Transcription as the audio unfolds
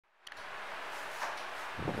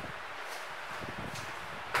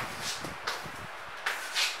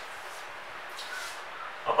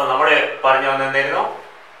പറഞ്ഞു വന്നിരുന്നു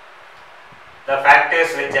the factors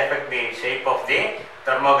which affect the shape of the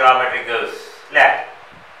thermogrametric curves അല്ലേ?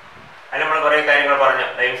 അതിൽ നമ്മൾ കുറേ കാര്യങ്ങൾ പറഞ്ഞു.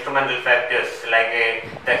 The instrumental factors like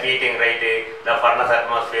the heating rate, the furnace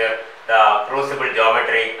atmosphere, the crucible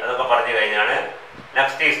geometry അതൊക്കെ പറഞ്ഞു കഴിഞ്ഞാണ്.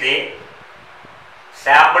 Next is the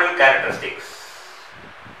sample characteristics.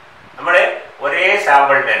 നമ്മൾ ഒരേ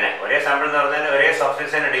സാമ്പിൾ തന്നെ, ഒരേ സാമ്പിൾ എന്ന് പറഞ്ഞാൽ ഒരേ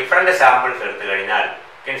സബ്സ്റ്റൻസിന് ഡിഫറെൻറ്റ് സാമ്പിൾസ് എടുത്തു കഴിഞ്ഞാൽ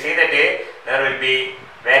you can see that there will be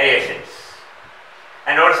variations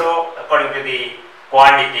and also according to the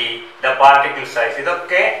quantity, the particle size,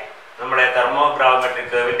 ഇതൊക്കെ നമ്മുടെ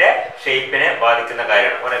തെർമോഗ്രാമെട്രിക് കർവിന്റെ ഷേപ്പിനെ ബാധിക്കുന്ന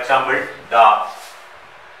കാര്യമാണ്. For example the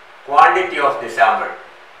quantity of the sample.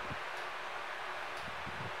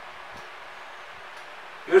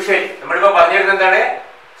 Usually നമ്മളിപ്പോൾ പറഞ്ഞിരുന്നത് എന്താണ്?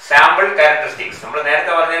 Sample characteristics. നമ്മൾ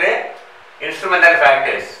നേരത്തെ പറഞ്ഞത് ഇൻസ്ട്രുമെന്റൽ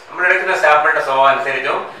ഫാക്ടേഴ്സ്. നമ്മൾ എടുക്കുന്ന സാമ്പിളിന്റെ സ്വഭാവം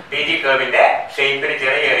അനുസരിച്ചും TG കർവിന്റെ ഷേപ്പിന്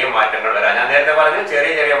ചെറിയ ചെറിയ മാറ്റങ്ങൾ വരാം. ഞാൻ നേരത്തെ പറഞ്ഞു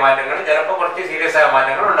ചെറിയ ചെറിയ മാറ്റങ്ങൾ, ചിലപ്പോൾ കുറച്ച് സീരിയസ് ആയ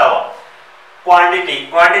മാറ്റങ്ങൾ ഉണ്ടാവാം.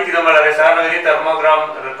 ക്വാണ്ടിറ്റി നമ്മൾ സാധാരണ ഒരു തെർമോഗ്രാം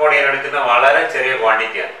റെക്കോർഡ് ചെയ്യാൻ എടുക്കുന്ന വളരെ ചെറിയ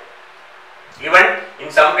ക്വാണ്ടിറ്റിയാണ്. Even in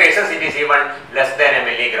some cases it is even less than A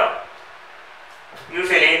milligram.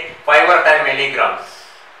 Usually 5 or 10 milligrams.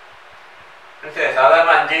 മനസ്സിലായി?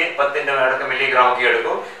 സാധാരണ 5-10 അടുത്ത് മില്ലിഗ്രാം ഒക്കെ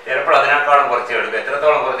എടുക്കും. ചിലപ്പോൾ അതിനേക്കാളും കുറച്ച് എടുക്കും.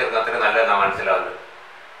 എത്രത്തോളം കുറച്ചെടുക്കും അത്ര നല്ലതെന്നാണ് മനസ്സിലാവുന്നത്.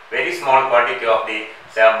 Very small quantity of the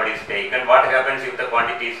sample is taken. What happens if the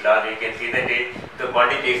quantity is large? You can see that the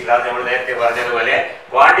quantity is large. നമ്മൾ നേരത്തെ പറഞ്ഞതുപോലെ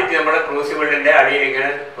ക്വാണ്ടിറ്റി നമ്മുടെ ക്രൂസിബിളിന്റെ അടിയിൽ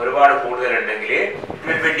ഇങ്ങനെ ഒരുപാട് കൂടുതലുണ്ടെങ്കിൽ it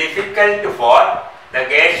will be difficult for the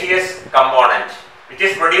gaseous component which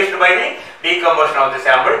is produced by the decomposition of the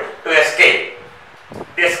sample to escape.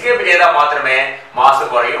 Escape ചെയ്താൽ മാത്രമേ mass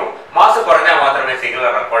കുറയൂ. Mass കുറഞ്ഞാൽ മാത്രമേ സിഗ്നൽ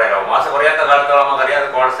റെക്കോർഡ് ചെയ്യാവൂ. മാസ് കുറയാത്ത കാലത്തോളം നമുക്കറിയാം അത്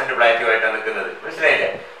കോൺസ്റ്റന്റ് പ്ലാറ്റ്യൂ ആയിട്ടാണ് നിൽക്കുന്നത്. മനസ്സിലായില്ലേ?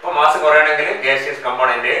 അപ്പോൾ മാസ് കുറയണമെങ്കിൽ ഗാസിയസ്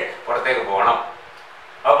കമ്പോണന്റ് പുറത്തേക്ക് പോകണം.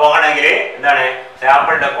 അപ്പോൾ പോകണമെങ്കിൽ എന്താണ്?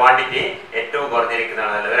 സാമ്പിളിന്റെ ക്വാണ്ടിറ്റി ഏറ്റവും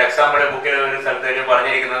കുറഞ്ഞിരിക്കുന്നതാണ് നല്ലത്. ഒരു എക്സാമ്പിൾ ബുക്കിൽ ഒരു സ്ഥലത്ത്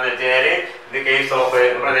പറഞ്ഞിരിക്കുന്നത് വെച്ചാൽ ഇത് കേസ് ഓഫ്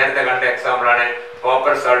നമ്മൾ നേരത്തെ കണ്ട എക്സാമ്പിൾ ആണ്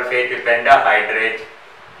copper sulphate പെന്റാഹൈഡ്രേറ്റ്.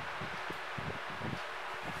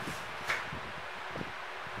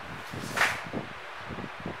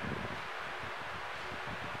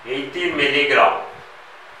 18 milligram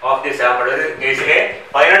of the sample. ഒരു കേസിലെ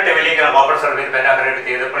 18 milligram കോപ്പർ സൾഫേറ്റ് പെന്റാഹൈഡ്രേറ്റ്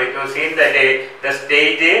ചെയ്തപ്പോൾ it was seen that the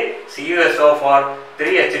stage CuSO for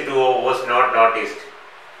 3H2O was not noticed.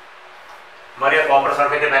 Mariya copper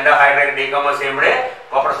sulphate പെന്റാഹൈഡ്രേറ്റ് decompose ചെയ്യുമ്പോൾ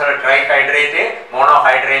കോപ്പർ സൾഫേറ്റ് ട്രൈഹൈഡ്രേറ്റ്,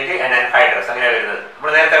 മോണോഹൈഡ്രേറ്റ് ആൻഡ് അൻഹൈഡ്രസ് അങ്ങനെ വരുന്നത് നമ്മൾ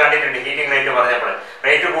നേരത്തെ കണ്ടിട്ടുണ്ട്. ഹീറ്റിംഗ് റേറ്റ് പറഞ്ഞപ്പോൾ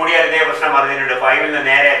റേറ്റ് കൂടിയാൽ ഇതേ പ്രശ്നം പറഞ്ഞിട്ടുണ്ട്. 5ൽ നിന്ന്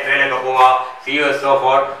നേരെ എത്രയിലേക്ക് പോവാം? CuSO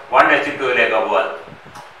for 1H2O പോവാം.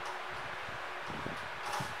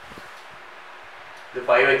 ഇത്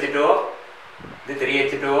 5H2O, ഇത്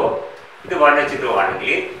 3H2O, ഇത് 1H2O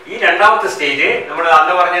ആണെങ്കിൽ ഈ രണ്ടാമത്തെ സ്റ്റേജ് നമ്മൾ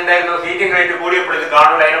അന്ന് പറഞ്ഞിട്ടുണ്ടായിരുന്നു ഹീറ്റിംഗ് റേറ്റ് കൂടിയപ്പോൾ ഇത്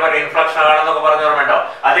കാണൂല, അതിന് പറയുക ഇൻഫ്ലക്ഷൻ ആണെന്നൊക്കെ പറഞ്ഞ ഓർമ്മയുണ്ടോ?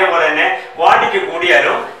 അതേപോലെ തന്നെ ക്വാണ്ടിറ്റി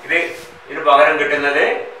കൂടിയാലും ഇതിന് പകരം കിട്ടുന്നത്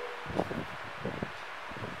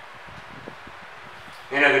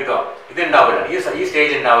ഇങ്ങനെ കിട്ടുമോ? ഇത് ഉണ്ടാവില്ല. ഈ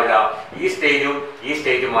സ്റ്റേജ് ഉണ്ടാവില്ല. ഈ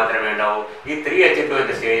സ്റ്റേജും മാത്രമേ ഉണ്ടാവൂ. ഈ 3H2O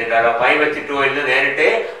സ്റ്റേജ് ഉണ്ടാവില്ല. 5H2O ൽ നേരിട്ട്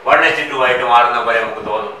 1H2O ആയിട്ട് മാറുന്ന പോലെ നമുക്ക്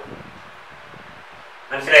തോന്നും.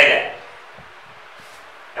 മനസ്സിലായില്ലേ?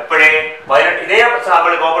 എപ്പോഴേ 18 ഇതേ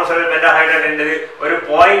സാമ്പിൾ കോപ്പർ സൾഫേറ്റ് പെന്റാഹൈഡ്രേറ്റിന്റെ ഒരു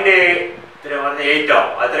 0.8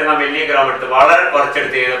 അത്രയും മില്ലിഗ്രാം എടുത്ത് വളരെ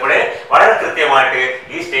കുറച്ചെടുത്ത് ചെയ്തപ്പോഴേ വളരെ കൃത്യമായിട്ട്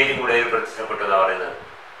ഈ സ്റ്റേജിൽ കൂടുതൽ പ്രത്യക്ഷപ്പെട്ടു എന്നാണ് പറയുന്നത്.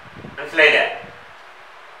 മനസ്സിലായില്ലേ?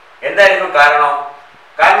 എന്തായിരിക്കും കാരണം?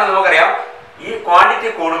 കാരണം നമുക്കറിയാം ഈ ക്വാണ്ടിറ്റി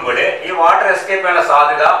കൂടുമ്പോൾ ഈ വാട്ടർ എസ്കേപ്പ് ചെയ്യാനുള്ള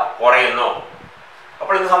സാധ്യത കുറയുന്നു.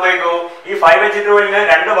 അപ്പോൾ ഇത് സംഭവിക്കൂ, ഈ 5H2O ൽ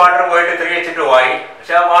 2 വാട്ടർ പോയിട്ട് 3H2O ആയി.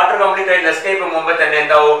 പക്ഷെ ആ വാട്ടർ കംപ്ലീറ്റ് ആയി എസ്കേപ്പ് മുമ്പ് തന്നെ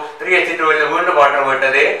എന്താവും? 3H2O ൽ വീണ്ടും വാട്ടർ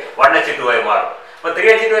പോയിട്ടത് 1H2O ആയി മാറും. അപ്പൊ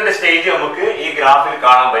 3H2O സ്റ്റേജ് നമുക്ക് ഈ ഗ്രാഫിൽ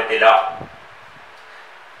കാണാൻ പറ്റില്ല.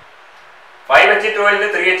 5H2O ൽ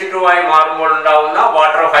 3H2O ആയി മാറുമ്പോൾ ഉണ്ടാവുന്ന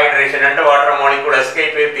water hydration, 2 water molecule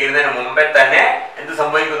escape ചെയ്ത് തീരുന്നതിന് മുമ്പേ തന്നെ എന്ത്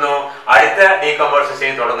സംഭവിക്കുന്നു? അടുത്ത ഡീകമ്പോസ്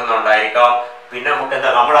സ്റ്റേജ് തുടങ്ങുന്നുണ്ടായിരിക്കാം. പിന്നെ നമുക്ക് എന്താ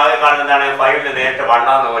നമ്മളാകെ കാണുന്നതാണ് 5ൽ നേരിട്ട്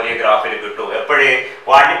 1 എന്ന വലിയ ഗ്രാഫിൽ കിട്ടും. എപ്പോഴും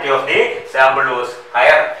quantity of the sample was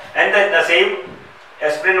higher and the same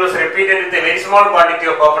experiment was repeated with a very small quantity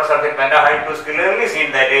of copper sulfate pentahydride. It was clearly seen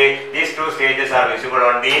that these two stages are visible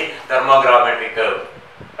on the thermogrametric curve.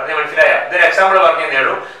 പറഞ്ഞ മനസ്സിലായോ? ഇതൊരു example പറഞ്ഞേ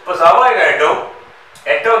ഉള്ളൂ. ഇപ്പൊ സ്വാഭാവികമായിട്ടും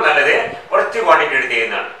ഏറ്റവും നല്ലത് കുറച്ച് ക്വാണ്ടിറ്റി എടുത്ത്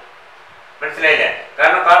ചെയ്യുന്നതാണ്. മനസ്സിലായില്ലേ?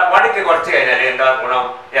 കാരണം ക്വാണ്ടിറ്റി കുറച്ച് കഴിഞ്ഞാൽ എന്താ ഗുണം?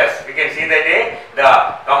 Yes, we can see that the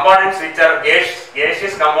components which are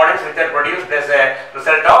gaseous components which are produced as a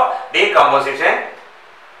result of decomposition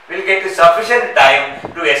will get sufficient time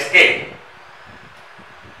to escape.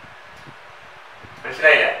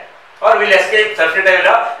 മനസ്സിലായില്ലേ? Or will escape sufficient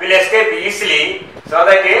time, will escape easily so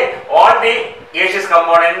that all the gaseous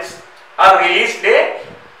components are released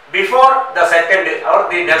before the second or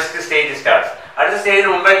the next stage starts. അടുത്ത സ്റ്റേജിന്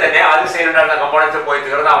മുമ്പേ തന്നെ ആദ്യ സ്റ്റേജിലുണ്ടായിരുന്ന components പോയി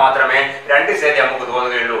തീർന്നാൽ മാത്രമേ രണ്ട് stage നമുക്ക്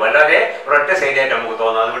തോന്നുകയുള്ളൂ. അല്ലാതെ ഒരൊറ്റ സ്റ്റേജായിട്ട് നമുക്ക്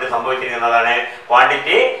തോന്നുന്നു. അതുകൊണ്ട് സംഭവിച്ചിരിക്കുന്നതാണ്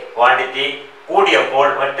ക്വാണ്ടിറ്റി കൂടിയപ്പോൾ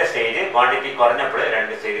ഒറ്റ സ്റ്റേജ്, ക്വാണ്ടിറ്റി കുറഞ്ഞപ്പോൾ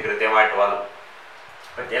രണ്ട് സ്റ്റേജ് കൃത്യമായിട്ട് വന്നു.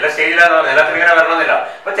 അപ്പൊ ചില സ്റ്റേജിലാണ് എല്ലാത്തിനും ഇങ്ങനെ വരണമെന്നില്ല.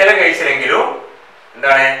 അപ്പൊ ചില കേസിലെങ്കിലും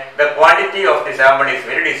എന്താണ്, the quantity of the sample is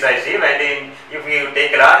very decisive, and if you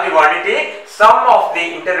take a large quantity, some of the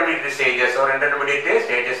intermediate stages or intermediate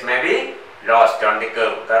stages may be lost on the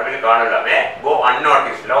curve. കർവിൽ കാണില്ല, may go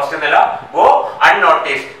unnoticed. ലോസ്റ്റ് എന്നല്ല, go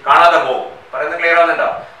unnoticed, കാണാതെ പോകും. പറയുന്നത് clear ആവുന്നുണ്ടോ?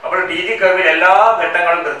 അപ്പോൾ TG കർവിൽ എല്ലാ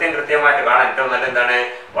ഘട്ടങ്ങളും കൃത്യമായിട്ട് കാണാൻ ഏറ്റവും നല്ല എന്താണ്,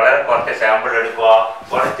 വളരെ കുറച്ച് സാമ്പിൾ എടുക്കുക.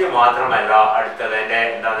 കുറച്ച് മാത്രമല്ല, അടുത്തത്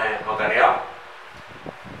എന്താണ് നമുക്കറിയാം,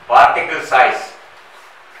 പാർട്ടിക്കിൾ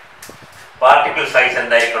സൈസ്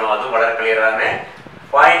എന്തായിരിക്കണം, അതും വളരെ ക്ലിയർ ആണ്.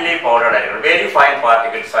 ഫൈൻലി പൗഡർഡ് ആയിരിക്കണം, വെരി ഫൈൻ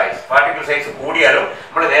പാർട്ടിക്കിൾ സൈസ് കൂടിയാലും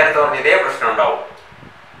നമ്മൾ നേരത്തെ പറഞ്ഞ ഇതേ പ്രശ്നം ഉണ്ടാവും.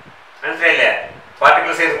 മനസ്സിലായില്ലേ?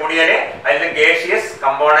 പാർട്ടിക്കിൾ സൈസ് കൂടിയാൽ അതിൽ gaseous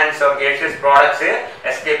components or gaseous products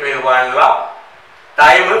escape ചെയ്ത് പോകാനുള്ള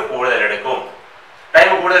ടൈം കൂടുതലെടുക്കും.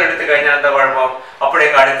 ടൈം കൂടുതലെടുത്ത് കഴിഞ്ഞാൽ എന്താ കുഴപ്പം,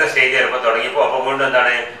 അപ്പോഴേക്ക് അടുത്ത സ്റ്റേജ് ചിലപ്പോൾ തുടങ്ങിയപ്പോൾ അപ്പോൾ വീണ്ടും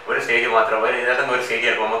എന്താണ്, ഒരു സ്റ്റേജ് മാത്രം, ഇതിനകത്ത് ഒരു സ്റ്റേജ്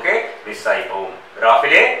ചിലപ്പോൾ നമുക്ക് മിസ്സായി പോകും.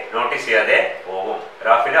 ഗ്രാഫില് നോട്ടീസ് ചെയ്യാതെ പോകും,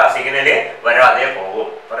 ഗ്രാഫില് ആ സിഗ്നല് വരാതെ പോകും.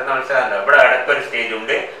 പറയുന്ന മനസ്സിലാകുന്നുണ്ടോ? ഇവിടെ അടുത്തൊരു സ്റ്റേജ്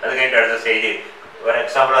ഉണ്ട്, അത് കഴിഞ്ഞിട്ട് അടുത്ത സ്റ്റേജ്. ഒരു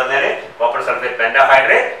എക്സാമ്പിൾ പറഞ്ഞാൽ copper sulphate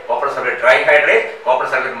പെന്റാഹൈഡ്രേറ്റ്, copper sulphate ട്രൈഹൈഡ്രേറ്റ്, copper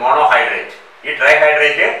sulphate monohydrate. ഈ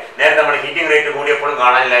ട്രൈഹൈഡ്രേറ്റ് നേരത്തെ നമ്മൾ ഹീറ്റിംഗ് റേറ്റ് കൂടിയപ്പോഴും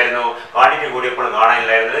കാണാനില്ലായിരുന്നു, ക്വാണ്ടിറ്റി കൂടിയപ്പോഴും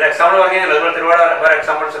കാണാനില്ലായിരുന്നു. ഒരു എക്സാമ്പിൾ പറഞ്ഞു കഴിഞ്ഞാൽ അതുപോലെ ഒരുപാട് വേറെ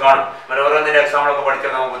എക്സാമ്പിൾസ് കാണും. ഓരോന്നിന്റെ എക്സാമ്പിളൊക്കെ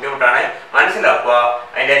പഠിച്ചാൽ നമുക്ക് ബുദ്ധിമുട്ടാണ്. മനസ്സിലാക്കുക,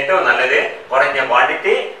 അതിന്റെ ഏറ്റവും നല്ലത് കുറഞ്ഞ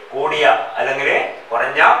ക്വാണ്ടിറ്റി, കൂടിയ അല്ലെങ്കിൽ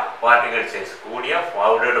കുറഞ്ഞ പാർട്ടിക്കിൾ സൈസ്, കൂടിയ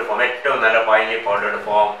പൗഡേർഡ് ഫോം, ഏറ്റവും നല്ല ഫൈൻലി പൗഡേർഡ്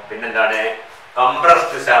ഫോം. പിന്നെന്താണ്,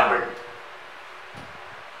 compressed sample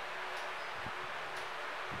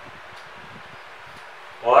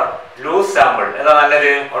or loose sample. ഏതാ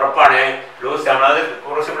നല്ലത്? ഉറപ്പാണ് ലൂസ് സാമ്പിൾ. അത്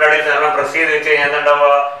ക്രൂസിബിൾ പ്രസ് ചെയ്ത് വെച്ച് കഴിഞ്ഞാൽ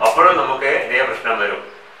എന്താണ്ടാവുക, അപ്പോഴും നമുക്ക് ഇതേ പ്രശ്നം വരും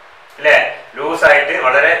അല്ലേ? ലൂസായിട്ട്,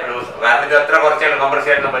 വളരെ ലൂസ്, കാരണം ഇത് എത്ര കുറച്ചാലും കംപ്രസ്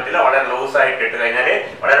ചെയ്യാനൊന്നും പറ്റില്ല. വളരെ ലൂസായിട്ട് ഇട്ട് കഴിഞ്ഞാൽ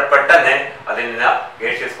വളരെ പെട്ടെന്ന് അതിൽ നിന്ന്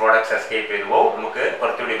ഗേഷ്യസ് പ്രോഡക്ട്സ് എസ്കേപ്പ് ചെയ്ത് പോകും. നമുക്ക്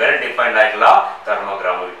കുറച്ചുകൂടി വെൽ ഡിഫൈൻഡ് ആയിട്ടുള്ള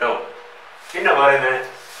തെർമോഗ്രാം കിട്ടും. പിന്നെ പറയുന്നത്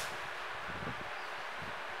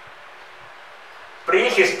pre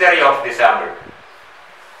history of the sample.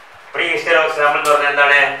 Pre history of sample എന്ന് പറഞ്ഞാൽ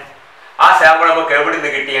എന്താണ്, ആ സാമ്പിൾ നമുക്ക് എവിടെ നിന്ന്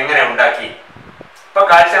കിട്ടി, എങ്ങനെ ഉണ്ടാക്കി. ഇപ്പൊ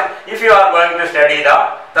calcium, if you are going to study the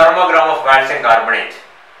thermogram of calcium carbonate,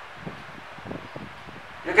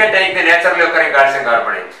 you can take the naturally occurring calcium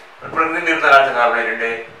carbonate. പ്രകൃതി തീർന്ന കാൽസ്യം കാർബണേറ്റ്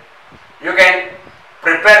ഉണ്ട്. You can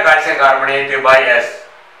prepare calcium carbonate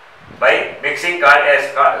by mixing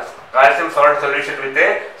calcium salt solution with a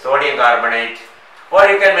sodium carbonate, or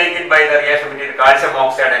you can make it by the reaction between calcium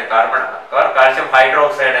oxide and carbon, or calcium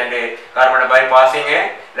hydroxide and carbon, by passing a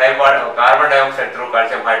carbon dioxide through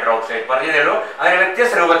calcium hydroxide. പറഞ്ഞതേ ഉള്ളൂ. അങ്ങനെ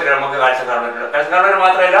വ്യത്യസ്ത രൂപത്തിൽ നമുക്ക് calcium carbonate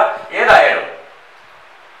മാത്രമല്ല ഏതായാലും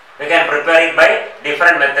we can prepare it by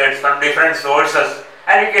different methods from different sources,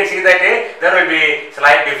 and you can see that there will be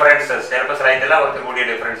slight differences. ചിലപ്പോൾ slight എല്ലാം കുറച്ച് കൂടിയ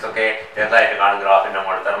ഡിഫറൻസ് ഒക്കെ ചെറുതായിട്ട് കാണും. ഗ്രാഫിന്റെ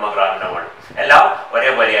മോഡൽ, തെർമോഗ്രാഫിന്റെ മോഡൽ എല്ലാം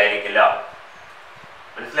ഒരേപോലെ ആയിരിക്കില്ല.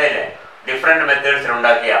 മനസ്സിലായില്ലേ? ഡിഫറെന്റ് മെത്തേഡ്സിൽ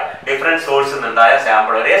ഉണ്ടാക്കിയ ഡിഫറെന്റ് സോഴ്സിൽ നിന്നുണ്ടായ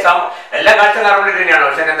സാമ്പിൾ ഒരേ എല്ലാ കാൽസ്യം കാർബണേറ്റ് തന്നെയാണ്.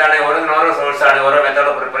 പക്ഷെ എന്താണ്, ഓരോ സോഴ്സ് ആണ്, ഓരോ മെത്തേഡ്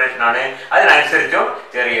ഓഫ് പ്രിപ്പറേഷൻ ആണ്. അതിനനുസരിച്ചും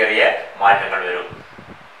ചെറിയ മാറ്റങ്ങൾ വരും.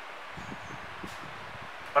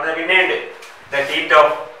 പിന്നെയുണ്ട് ദ ഹീറ്റ്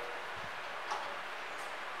ഓഫ്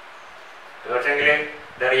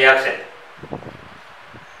റിയാക്ഷൻ.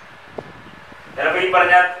 ചിലപ്പോൾ ഈ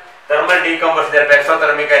പറഞ്ഞ തെർമൽ ഡീകമ്പോഷൻ ചിലപ്പോൾ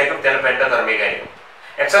എക്സോതെർമിക് ആയിരിക്കും, ചിലപ്പോൾ എൻഡോതെർമിക് ആയിരിക്കും.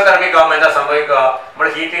 എക്സോതെർമിക് ആകുമ്പോൾ എന്താ സംഭവിക്കുക, നമ്മൾ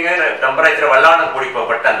ഹീറ്റിംഗ് ടെമ്പറേച്ചർ വെള്ളമാണ് കൂടിപ്പോ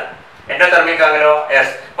പെട്ടെന്ന്. എൻഡോതെർമിക് ആണെങ്കിലോ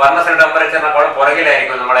ഫർണസിന്റെ ടെമ്പറേച്ചറിനേക്കാൾ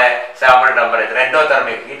പുറകിലായിരിക്കും നമ്മുടെ sample temperature.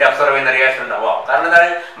 Endothermic, heat absorb ചെയ്യുന്ന റിയാക്ഷൻ ഉണ്ടാവുക. കാരണം എന്താണ്,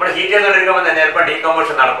 നമ്മൾ ഹീറ്റ് ചെയ്തുകൊണ്ടിരിക്കുമ്പോൾ തന്നെ ചിലപ്പോൾ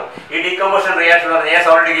ഡീകമ്പോഷൻ നടക്കും. ഈ ഡീകമ്പോഷൻ റിയാക്ഷൻ എന്ന് പറഞ്ഞാൽ A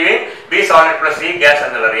solid giving B solid plus C gas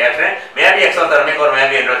എന്നുള്ള reaction may be exothermic or may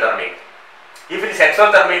be endothermic. If it is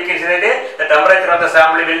exothermic, the temperature of the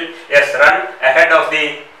sample will run ahead of the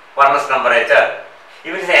furnace temperature.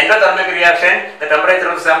 If it is endothermic reaction, the temperature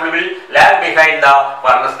of the sample will lag behind the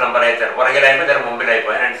furnace temperature. പുറകിലായിപ്പോ ചില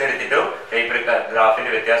മുമ്പിലായിപ്പോ. അതിനനുസരിച്ചിട്ട് ഷേപ്പിൽ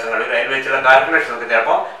ഗ്രാഫിന്റെ വ്യത്യാസങ്ങൾ അതിൽ വെച്ചുള്ള calculation ഒക്കെ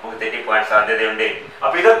ചിലപ്പോൾ നമുക്ക് തെറ്റിപ്പോകാൻ സാധ്യതയുണ്ട്.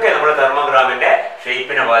 അപ്പൊ ഇതൊക്കെ നമ്മുടെ തെർമോഗ്രാമിന്റെ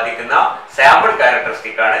ഷേപ്പിനെ ബാധിക്കുന്ന സാമ്പിൾ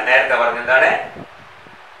ക്യാരക്ടറിസ്റ്റിക് ആണ്. നേരത്തെ പറഞ്ഞതാണ്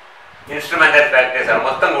ഇൻസ്ട്രുമെന്റൽ ഫാക്ടേഴ്സ് ആണ്,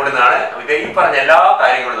 മൊത്തം കൂടുന്നതാണ്. ഇത് ഈ പറഞ്ഞ എല്ലാ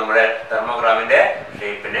കാര്യങ്ങളും നമ്മുടെ തെർമോഗ്രാമിന്റെ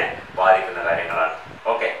ഷേപ്പിനെ ബാധിക്കുന്ന കാര്യങ്ങളാണ്.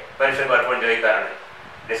 ഓക്കെ, പരീക്ഷ പലപ്പോഴും ചോദിക്കാറുണ്ട്,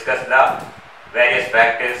 discuss the various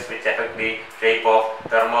factors which affect the shape of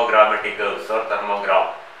thermogrammetric curves or thermogram.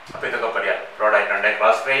 അപ്പോൾ ഇതൊക്കെ പറയാം, ബ്രോഡായിട്ട് രണ്ടേ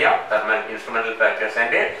ക്ലാസ് ചെയ്യാം. Thermal instrumental factors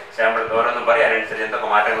and sample ഓരോന്നും പറയാം. അതിനനുസരിച്ച് എന്തൊക്കെ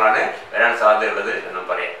മാറ്റങ്ങളാണ് വരാൻ സാധ്യതയുള്ളത് എന്നും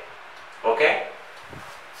പറയാം. ഓക്കെ.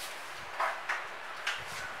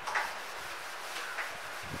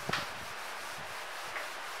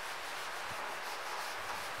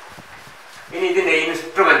 ഇതിന്റെ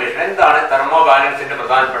ഇൻസ്ട്രുമെന്റേഷൻ എന്താണ് തെർമോ ബാലൻസിന്റെ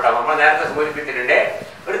പ്രധാനപ്പെട്ട നമ്മൾ നേരത്തെ സൂചിപ്പിച്ചിട്ടുണ്ട്.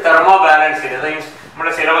 ഒരു തെർമോ ബാലൻസിന്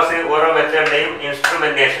നമ്മുടെ സിലബസ് ഓരോ മെത്തേഡിന്റെയും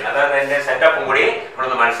ഇൻസ്ട്രുമെന്റേഷൻ അതായത് അതിന്റെ സെറ്റപ്പും കൂടി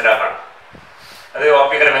നമ്മളൊന്ന് മനസ്സിലാക്കണം. അത്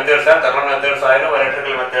ഓപ്റ്റിക്കൽ മെത്തേഡ്സ് ആയാലും തെർമൽ മെത്തേഡ്സ് ആയാലും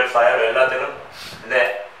ഇലക്ട്രിക്കൽ മെത്തേഡ്സ് ആയാലും എല്ലാത്തിനും ഇതിന്റെ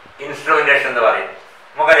ഇൻസ്ട്രുമെന്റേഷൻ എന്ന് പറയും.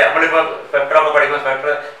 നമുക്കറിയാം നമ്മളിപ്പോ സ്പെക്ട്രോമൊക്കെ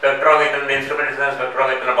പഠിക്കുമ്പോൾ സ്പെക്ട്രോമീറ്ററിന്റെ ഇൻസ്ട്രുമെന്റേഷൻ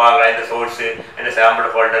സ്പെക്ട്രോമീറ്ററിന്റെ ഭാഗങ്ങൾ അതിന്റെ സോഴ്സ്, അതിന്റെ സാമ്പിൾ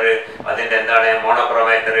ഫോൾഡർ, അതിന്റെ എന്താണ്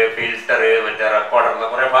മോണോക്രോമേറ്റർ, ഫിൽറ്റർ, മറ്റേ റെക്കോർഡർ എന്ന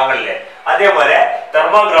കുറെ ഭാഗങ്ങളില്ലേ. അതേപോലെ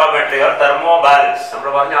തെർമോഗ്രാമെട്രി തെർമോ ബാലൻസ് നമ്മൾ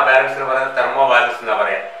പറഞ്ഞ ആ ബാലൻസിന് പറയുന്നത് തെർമോ ബാലൻസ് എന്നാ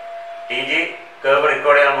പറയാം. TG കേബ്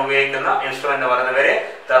റെക്കോർഡ് ചെയ്യാൻ ഉപയോഗിക്കുന്ന ഇൻസ്ട്രുമെന്റ് പറയുന്നവര്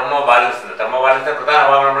തെർമോ ബാലൻസ്. തെർമോ ബാലൻസിന്റെ പ്രധാന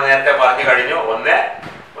ഭാഗം നമ്മൾ നേരത്തെ പറഞ്ഞു കഴിഞ്ഞു. ഒന്ന്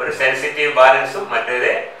ഒരു സെൻസിറ്റീവ് ബാലൻസും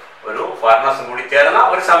മറ്റേത് ഒരു ഫർണസും കൂടി ചേർന്ന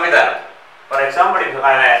ഒരു സംവിധാനം. ഫോർ എക്സാമ്പിൾ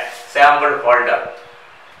സാമ്പിൾ ഫോൾഡർ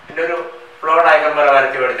ഇതിന്റെ ഒരു ഫ്ലോ ഡയഗ്രം പോലെ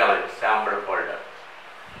വരച്ച് പഠിച്ചാൽ മതി. സാമ്പിൾ ഫോൾഡർ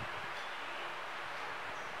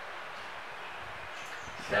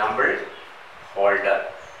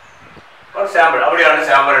ഒരു സാമ്പിൾ അവിടെയാണ്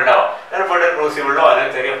സാമ്പിൾ ഉണ്ടാവും. ചിലപ്പോൾ ക്രൂസിബിളിലോ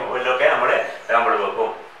അല്ലെങ്കിൽ ചെറിയ ഫോണിലൊക്കെ നമ്മൾ സാമ്പിൾ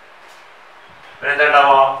വെക്കും. പിന്നെ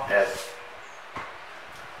എന്താണ്ടാവോ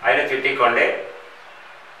അതിനെ ചുറ്റിക്കൊണ്ട്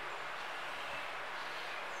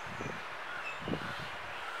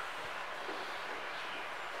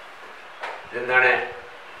ഇതെന്താണ്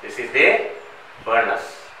ദിസ് ഈസ് ദി ഫർണസ്.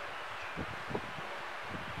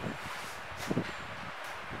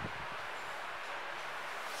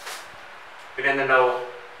 പിന്നെ എന്തുണ്ടാവും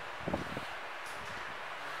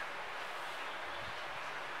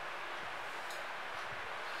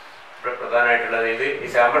പ്രധാനമായിട്ടുള്ളത് ഇത് ഈ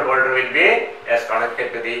sample holder will be as connected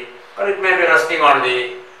to the or it may be resting on the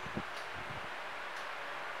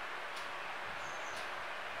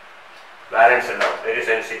balance ഉണ്ടാവും. Very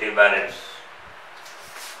sensitive balance.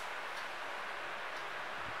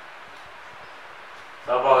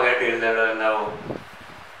 സ്വാഭാവികമായിട്ട് ഇരുന്നേണ്ടത് എന്താവും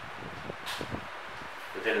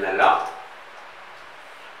ഇതിൽ നിന്നെല്ലാം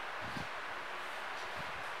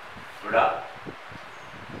ഇവിടെ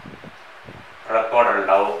റെക്കോർഡർ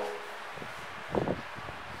ഉണ്ടാവും.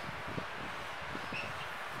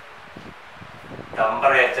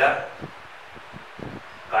 ടെമ്പറേച്ചർ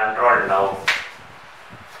കൺട്രോൾ ഉണ്ടാവും.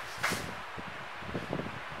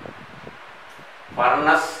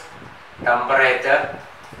 ഫർണസ് ടെമ്പറേച്ചർ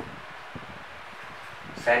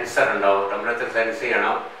സെൻസർ ഉണ്ടാവും. ടെമ്പറേച്ചർ സെൻസ്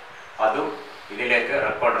ചെയ്യണം. അതും ഇതിലേക്ക്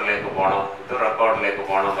റെക്കോർഡറിലേക്ക് പോകണം. ഇത് റെക്കോർഡറിലേക്ക്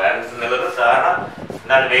പോകണം. ബാലൻസ് എന്നുള്ളത് സാധാരണ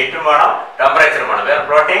എന്താണ് വെയിറ്റും വേണം ടെമ്പറേച്ചറും വേണം. വേ R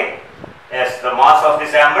plotting the mass of the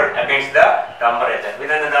sample against the temperature.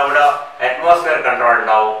 പിന്നെ എന്താ ഇവിടെ അറ്റ്മോസ്ഫിയർ കൺട്രോൾ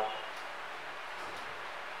ഉണ്ടാവും.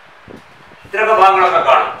 ഇത്രയൊക്കെ ഭാഗങ്ങളൊക്കെ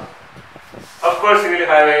കാണും. Of course you will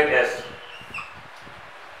have a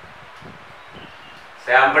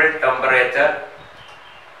sample temperature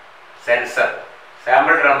sensor.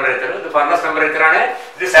 Sample temperature ഇത് ഫർണസ് ടെമ്പറേച്ചർ ആണ്.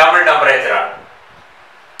 ഇത് സാമ്പിൾ ടെമ്പറേച്ചർ ആണ്.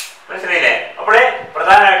 മനസ്സിലായില്ലേ? അപ്പോഴേ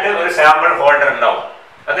പ്രധാനമായിട്ട് ഒരു സാമ്പിൾ ഹോൾഡർ ഉണ്ടാവും.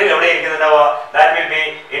 അത് എവിടെ ഇരിക്കുന്നുണ്ടാവുക? That will be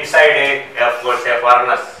inside of course A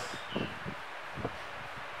furnace.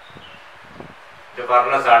 ഇത്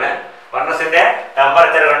ഫർണസ് ആണ്. ഫർണസിന്റെ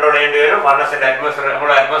ടെമ്പറേച്ചർ കൺട്രോൾ ചെയ്യേണ്ടി വരും. ഫർണസിന്റെ അറ്റ്മോസ്ഫിയർ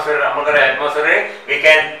നമുക്കറിയാം atmosphere we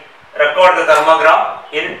can record the thermogram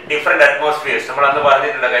in different atmospheres. നമ്മൾ അന്ന്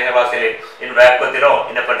പറഞ്ഞിട്ടുണ്ട് കഴിഞ്ഞ ക്ലാസ്സിൽ. ഇൻ വാക്വത്തിലോ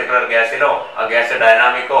ഇൻ എ പർട്ടിക്കുലർ ഗ്യാസിലോ ആ ഗ്യാസ്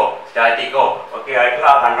ഡൈനാമിക്കോ സ്റ്റാറ്റിക്കോ ഒക്കെ ആയിട്ടുള്ള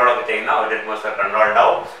ആ കൺട്രോൾ ഒക്കെ ചെയ്യുന്ന ഒരു അറ്റ്മോസ്ഫിയർ കൺട്രോൾ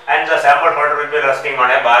ഉണ്ടാവും. And the sample holder will be resting on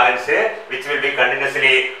A balance which will be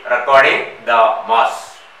continuously recording the mass.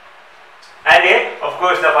 And of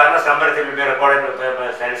course the furnace temperature will be recorded by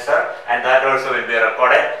a sensor and that also will be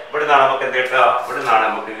recorded. ഇവിടുന്നാണ് നമുക്ക് എന്ത് കിട്ടുക? ഇവിടുന്നാണ്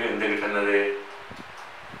നമുക്ക് എന്ത് കിട്ടുന്നത്?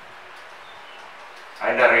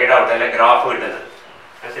 അതിന്റെ read out അല്ലെ ഗ്രാഫ് കിട്ടുന്നത്.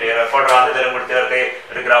 മനസ്സിലായി? റെക്കോർഡർ ആണ് ഇതെല്ലാം കൂടി ചേർത്ത്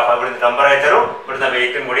ഒരു ഗ്രാഫ്. ഇവിടുന്ന് ടെമ്പറേച്ചറും ഇവിടുന്ന്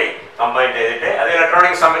വെയിറ്റും കൂടി കമ്പൈൻ ചെയ്തിട്ട് അത്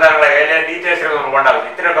ഇലക്ട്രോണിക് സംവിധാനങ്ങളെ എല്ലാ ഡീറ്റെയിൽസിലും നമുക്ക് ഉണ്ടാവും.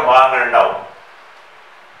 ഇത്രയൊക്കെ ഭാഗങ്ങൾ ഉണ്ടാവും.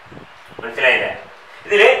 മനസ്സിലായില്ലേ?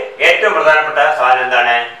 ഇതിൽ ഏറ്റവും പ്രധാനപ്പെട്ട സാധനം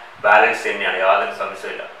എന്താണ്? ബാലൻസ് തന്നെയാണ്. യാതൊരു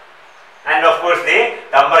സംശയമില്ല. And of course the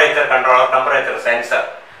temperature controller, temperature sensor.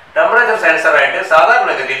 Temperature sensor ആയിട്ട്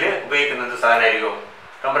സാധാരണഗതിയിൽ ഉപയോഗിക്കുന്നത് സാധനമായിരിക്കും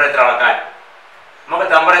ടെമ്പറേച്ചർ അളക്കാൻ. നമുക്ക്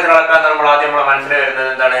ടെമ്പറേച്ചർ അളക്കാൻ നമ്മൾ ആദ്യം നമ്മളെ മനസ്സിൽ വരുന്നത്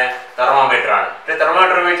എന്താണ്? തെർമോമീറ്റർ ആണ്.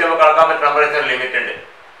 തെർമോമീറ്റർ ഉപയോഗിച്ച് നമുക്ക് അളക്കാൻ പറ്റുന്ന ടെമ്പറേച്ചർ ലിമിറ്റ് ഉണ്ട്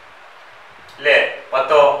അല്ലേ?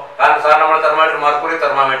 10 കാരണം സാറിന് നമ്മൾ തെർമോമീറ്റർ മർക്കുറി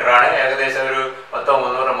തെർമോമീറ്റർ ആണ്. ഏകദേശം ഒരു 10,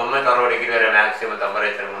 300, 360 ഡിഗ്രി വരെ മാക്സിമം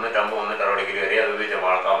ടെമ്പറേച്ചർ 350, 360 ഡിഗ്രി വരെ അത് ഉപയോഗിച്ച്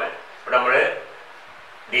അളക്കാൻ പറ്റും. ഇവിടെ നമ്മൾ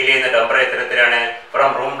ഡീൽ ചെയ്യുന്ന ടെമ്പറേച്ചർ എത്രയാണ്? From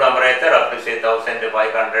room temperature up to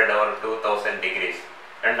 1500 or 2000 degrees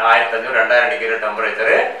 1500, 2000 degree temperature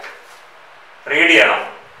read ചെയ്യണം.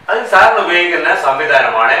 അത് സാറിന് ഉപയോഗിക്കുന്ന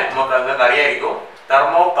സംവിധാനമാണ്. നമുക്ക് നിങ്ങൾക്ക് അറിയായിരിക്കും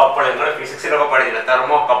തെർമോ കപ്പിൾ. നിങ്ങൾ ഫിസിക്സിലൊക്കെ പഠിച്ചില്ല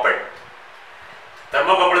തെർമോ കപ്പിൾ.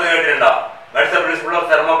 തെർമോ കപ്പിൾ കേട്ടിട്ടുണ്ടോ? What's the principle of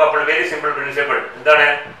thermo couple? Very simple principle. എന്താണ്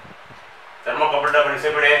തെർമോ കപ്പിളിന്റെ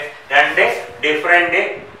പ്രിൻസിപ്പിൾ? രണ്ട് ഡിഫറെന്റ്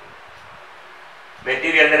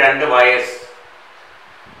മെറ്റീരിയലിന്റെ രണ്ട് വയേഴ്സ്,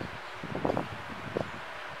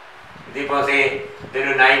 ഇതിപ്പോ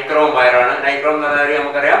ഇതൊരു നൈക്രോം വയറാണ്. നൈക്രോം എന്ന് പറഞ്ഞാൽ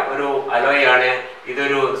നമുക്കറിയാം ഒരു അലോയ് ആണ്.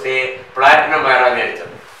 ഇതൊരു പ്ലാറ്റിനം വയറാന്ന്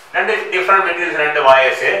വെച്ചത്. രണ്ട് ഡിഫറെന്റ് മെറ്റീരിയൽസ്, രണ്ട്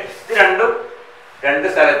വയേഴ്സ്. ഇത് രണ്ടും രണ്ട്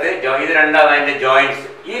സ്ഥലത്ത്, ഇത് രണ്ടാണ് അതിന്റെ ജോയിന്റ്സ്.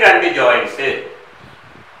 ഈ രണ്ട് ജോയിന്റ്സ്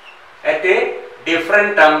അറ്റ്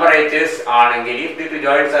ഡിഫറെന്റ് ടെമ്പറേച്ചേഴ്സ് ആണെങ്കിൽ, if the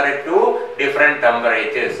joints are at two different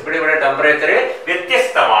temperatures, ഇവിടെ ടെമ്പറേച്ചർ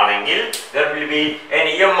വ്യത്യസ്തമാണെങ്കിൽ there will be an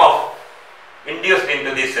EMF induced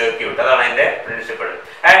into the circuit. അതാണ് അതിന്റെ principle.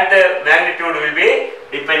 And the magnitude will be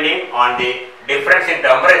depending on the difference in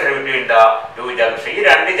temperature between the two junctions. ഈ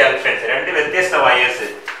രണ്ട് junctions, രണ്ട് വ്യത്യസ്ത wires,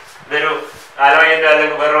 ഇതൊരു അലോയിന്റെ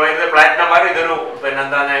അല്ലെങ്കിൽ വേറെ പ്ലാറ്റിനം വയർ, ഇതൊരു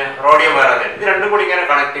എന്താണ് റോഡിയം വയറാണ്. ഇത് രണ്ടും കൂടി ഇങ്ങനെ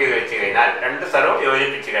കണക്ട് ചെയ്ത് വെച്ച് കഴിഞ്ഞാൽ, രണ്ട് സ്ഥലവും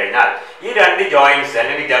യോജിപ്പിച്ച് കഴിഞ്ഞാൽ, ഈ രണ്ട് ജോയിന്റ്സ്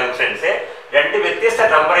അല്ലെങ്കിൽ ജംഗ്ഷൻസ് രണ്ട് വ്യത്യസ്ത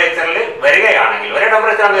ടെമ്പറേച്ചറിൽ വരികയാണെങ്കിൽ, ഒരേ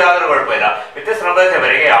ടെമ്പറേച്ചറാണെങ്കിൽ യാതൊരു കുഴപ്പമില്ല, വ്യത്യസ്ത ടെമ്പറേച്ചർ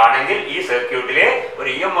വരികയാണെങ്കിൽ ഈ സർക്യൂട്ടിലെ ഒരു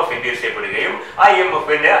EMF ഇൻഡ്യൂസ് ചെയ്യപ്പെടുകയും ആ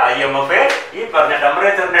EMF ഈ പറഞ്ഞ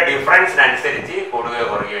ടെമ്പറേച്ചറിന്റെ ഡിഫറൻസിനനുസരിച്ച് കൂടുകയോ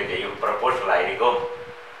കുറയുകയും ചെയ്യും, പ്രൊപ്പോർഷണൽ ആയിരിക്കും.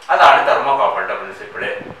 അതാണ് തെർമോകപ്പിളിന്റെ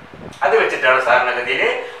പ്രിൻസിപ്പിള്. അത് വെച്ചിട്ടാണ് സാധാരണഗതിയിൽ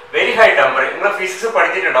വെരി ഹൈ ടെമ്പറേച്ചർ, നിങ്ങൾ ഫിസിക്സ്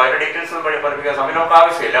പഠിച്ചിട്ടുണ്ടോ, അതിന്റെ ഡീറ്റെയിൽസ് ഒന്നും പഠിപ്പിക്കാൻ സമയം നമുക്ക്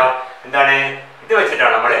ആവശ്യമില്ല. എന്താണ് ഇത്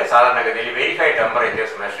വെച്ചിട്ടാണ് നമ്മൾ സാധാരണഗതിയിൽ വെരി ഹൈ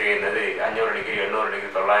ടെമ്പറേച്ചേഴ്സ് മെഷർ ചെയ്യുന്നത്. 500 ഡിഗ്രി, 800 ഡിഗ്രി,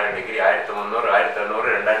 900 ഡിഗ്രി, 1300, 1800,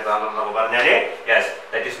 2400 എന്നൊക്കെ പറഞ്ഞാല് yes,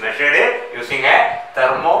 that is measured using A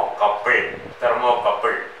thermocouple.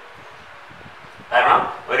 കാരണം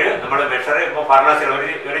നമ്മൾ മെഷർ ഇപ്പോൾ ഫർണസിൽ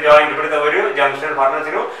ഒരു ജോയിന്റ്, ഇവിടുത്തെ ഒരു ജംഗ്ഷൻ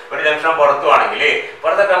ഫർണസിലും ഒരു ജംഗ്ഷൻ പുറത്തുവാണെങ്കിൽ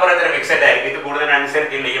പുറത്തെ ടെമ്പറേച്ചർ ഫിക്സഡ് ആയിരിക്കും. ഇത്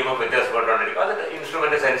കൂടുതലനുസരിച്ച് EMF വ്യത്യാസപ്പെട്ടുകൊണ്ടിരിക്കും. അത്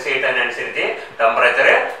ഇൻസ്ട്രുമെന്റ് സെൻസ് ചെയ്യുന്നതിനനുസരിച്ച് ടെമ്പറേച്ചർ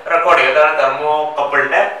റെക്കോർഡ് ചെയ്യും. അതാണ്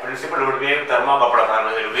തെർമോകപ്പിളിന്റെ പ്രിൻസിപ്പിൾ. തെർമോകപ്പിൾ സാധാരണ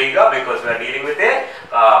ഉപയോഗിക്കുക. Because we are dealing with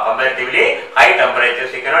comparatively high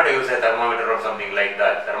temperatures. You cannot use A thermometer or something like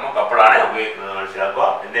that. തെർമോകപ്പിളാണ് ഉപയോഗിക്കുന്നത്, മനസ്സിലാക്കുക.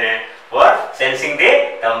 എന്തിന്? Four sensing the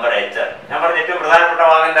temperature. ഞാൻ പറഞ്ഞ ഏറ്റവും പ്രധാനപ്പെട്ട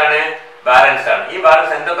ഭാഗം എന്താണ്? ബാലൻസ് ആണ്. ഈ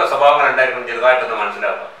ബാലൻസ് എന്തൊക്കെ സ്വഭാവങ്ങൾ ഉണ്ടായിരിക്കും ചെറുതായിട്ടൊന്ന്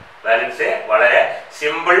മനസ്സിലാക്കുക. ബാലൻസ് വളരെ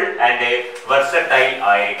സിമ്പിൾ ആൻഡ് വെർസറ്റൈൽ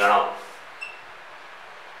ആയിരിക്കണം.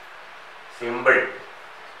 സിമ്പിൾ,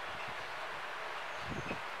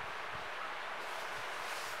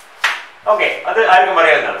 ഓക്കെ, അത് ആർക്കും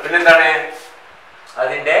അറിയാവുന്നതാണ്. പിന്നെന്താണ്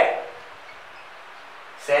അതിന്റെ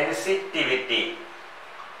സെൻസിറ്റിവിറ്റി?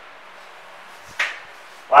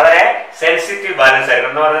 വളരെ സെൻസിറ്റീവ് ബാലൻസ്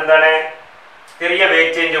ആയിരിക്കണം. എന്ന് പറഞ്ഞാൽ എന്താണ്? ചെറിയ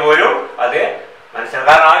വെയിറ്റ് ചേഞ്ച് പോലും അത് മനസ്സിലാക്കാം.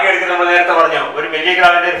 കാരണം ആകെ എടുക്കുന്ന, നമ്മൾ നേരത്തെ പറഞ്ഞു, ഒരു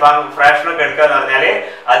മില്ലിഗ്രാമിന്റെ ഒരു ഫ്രാക്ഷനൊക്കെ എടുക്കുക എന്ന് പറഞ്ഞാൽ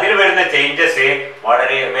അതിൽ വരുന്ന ചേഞ്ചസ്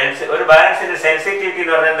വളരെ, ഒരു ബാലൻസിന്റെ സെൻസിറ്റിവിറ്റി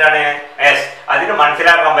എന്ന് പറഞ്ഞാൽ എന്താണ്? യെസ്, അതിന്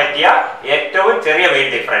മനസ്സിലാക്കാൻ പറ്റിയ ഏറ്റവും ചെറിയ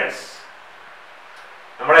വെയിറ്റ് ഡിഫറൻസ്.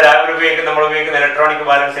 നമ്മൾ ഉപയോഗിക്കുന്ന ഇലക്ട്രോണിക്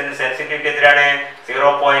ബാലൻസിന്റെ സെൻസിറ്റിവിറ്റി എത്രയാണ്?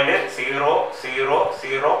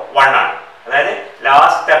 0.0001 ആണ്. അതായത്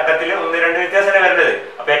ലാസ്റ്റ് അക്കത്തിൽ 1-2 വ്യത്യാസമല്ലേ വരുന്നത്.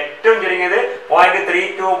 അപ്പൊ ഏറ്റവും ചുരുങ്ങിയത്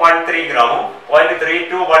 0.3213 ഗ്രാമും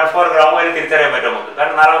 0.3214 ഗ്രാമും അതിന് തിരിച്ചറിയാൻ പറ്റും നമുക്ക്.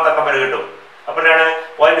 കാരണം 4ാമത്തെ അക്കം വരെ കിട്ടും. അപ്പോഴാണ്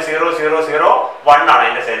 0.0001 ആണ്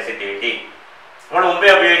അതിന്റെ സെൻസിറ്റിവിറ്റി. നമ്മൾ മുമ്പേ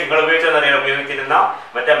ഉപയോഗിച്ചിരുന്ന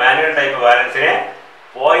മറ്റേ മാനുവൽ ടൈപ്പ് ബാലൻസിന്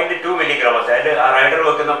 0.2 മില്ലിഗ്രാം. അതിൽ ആ റൈഡർ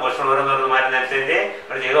വെക്കുന്ന പോർഷൻ ഓരോന്നോരോന്ന് മാറ്റുന്നതനുസരിച്ച്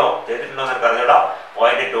നിങ്ങൾ ചെയ്തിട്ടുണ്ടോ എന്ന് അറിഞ്ഞൂടാ.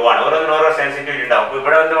 0.2 ആണ്. ഓരോന്നിനും ഓരോ സെൻസിറ്റിവിറ്റി ഉണ്ടാവും. അപ്പൊ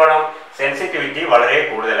ഇവിടെ എന്ത് വേണം? സെൻസിറ്റിവിറ്റി വളരെ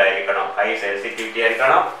കൂടുതലായിരിക്കണം. ഹൈ സെൻസിറ്റിവിറ്റി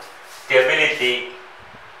ആയിരിക്കണം. സ്റ്റെബിലിറ്റി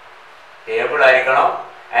സ്റ്റേബിൾ ആയിരിക്കണം.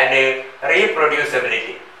 ആൻഡ്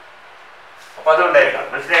റീപ്രൊഡ്യൂസബിലിറ്റി, അപ്പൊ അതുകൊണ്ടായിരിക്കണം.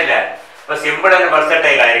 മനസ്സിലായില്ലേ? അപ്പൊ സിമ്പിൾ ആൻഡ്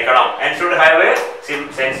വെർസറ്റൈൽ ആയിരിക്കണം. And should have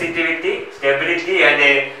sensitivity, stability and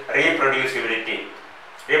റീപ്രൊഡ്യൂസിബിലിറ്റി.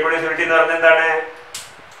 റീപ്രൊഡ്യൂസിബിലിറ്റി എന്ന് പറഞ്ഞാൽ എന്താണ്?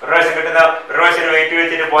 ഒരു പ്രാവശ്യം വെയിറ്റ്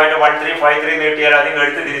വെച്ചിട്ട് 0.1353 നീട്ടിയാൽ അതിന്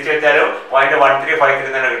എടുത്ത് തിരിച്ചു വെച്ചാലും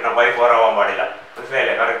 0.1353 തന്നെ കിട്ടണം. 0.4 ആവാൻ പാടില്ല.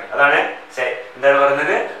 മനസ്സിലായില്ലേ? കറക്റ്റ്. അതാണ് എന്താണ്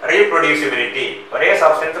പറയുന്നത്? റീപ്രൊഡ്യൂസിബിലിറ്റി. ഒരേ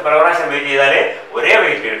സബ്സ്റ്റൻസ് പല പ്രാവശ്യം വെയിറ്റ് ചെയ്താൽ ഒരേ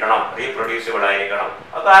വെയിറ്റ് കിട്ടണം. റീപ്രൊഡ്യൂസിബിൾ ആയിരിക്കണം.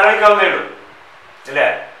 അത് ആലോചിക്കാവുന്നേ ഉള്ളൂ, അല്ലേ?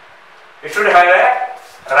 It should have A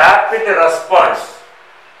rapid response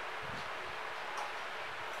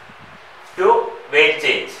to wait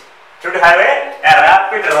change. should have a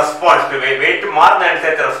rapid response to weight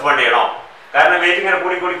മാറുന്നതനുസരിച്ച് respond ചെയ്യണം. കാരണം വെയിറ്റ് ഇങ്ങനെ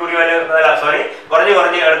കൂടി കുറഞ്ഞ്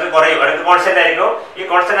അടുത്ത് കുറയും, അടുത്ത് കോൺസ്റ്റന്റ് ആയിരിക്കും. ഈ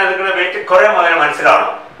കോൺസ്റ്റന്റ് നിൽക്കുന്ന വെയിറ്റ് കുറയും അതിന്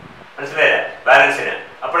മനസ്സിലാവണം. മനസ്സിലായില്ലേ? ബാലൻസിന്.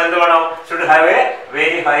 അപ്പോൾ എന്ത് വേണം? Should have A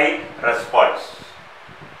very high response.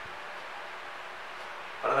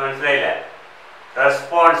 മനസ്സിലായില്ലേ?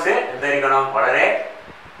 റെസ്പോൺസ് എന്തായിരിക്കണം? വളരെ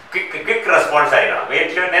ക്വിക്ക് റെസ്പോൺസ് ആയിരിക്കണം.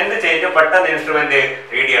 വെയിറ്റിൽ എന്ത് ചേഞ്ച് പെട്ടെന്ന് ഇൻസ്ട്രുമെന്റ്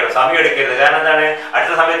റീഡ് ചെയ്യണം. സമയം എടുക്കരുത്. കാരണം എന്താണ്?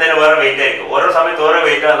 അടുത്ത സമയത്ത് തന്നെ വേറെ വെയിറ്റ് ആയിരിക്കും. ഓരോ സമയത്ത് ഓരോ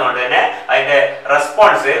വെയിറ്റ് ആകുന്നതുകൊണ്ട് തന്നെ അതിന്റെ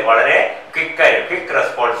റെസ്പോൺസ് വളരെ ക്വിക്ക്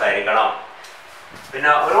റെസ്പോൺസ് ആയിരിക്കണം. പിന്നെ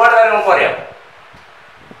ഒരുപാട് കാര്യം നമുക്ക് അറിയാം.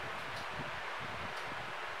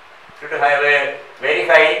 Should have A very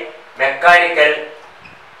high mechanical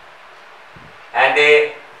and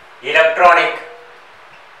electronic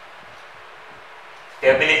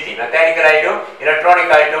stability, മെക്കാനിക്കലായിട്ടും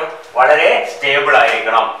electronic ആയിട്ടും വളരെ സ്റ്റേബിൾ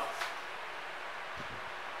ആയിരിക്കണം.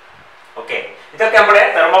 ഓക്കെ, ഇതൊക്കെ നമ്മുടെ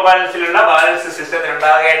തെർമോബാലൻസിലുള്ള ബാലൻസ് സിസ്റ്റത്തിൽ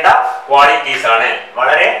ഉണ്ടാകേണ്ട ക്വാളിറ്റീസ് ആണ്.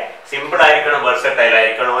 വളരെ സിമ്പിൾ ആയിരിക്കണം, വെർസറ്റൈൽ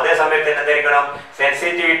ആയിരിക്കണം, അതേ സമയത്ത് തന്നെ എന്തായിരിക്കണം,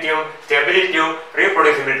 സെൻസിറ്റിവിറ്റിയും സ്റ്റെബിലിറ്റിയും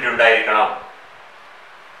റീപ്രൊഡ്യൂസിബിലിറ്റി ഉണ്ടായിരിക്കണം.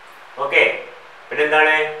 ഓക്കെ,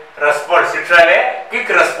 പിന്നെന്താണ് response, it have A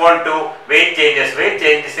quick respond to wait changes. Wait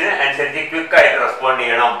ചേഞ്ചസിന് അനുസരിച്ച് ക്വിക്ക് ആയിട്ട് റെസ്പോണ്ട്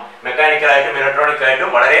ചെയ്യണം. മെക്കാനിക്കലായിട്ടും ഇലക്ട്രോണിക് ആയിട്ടും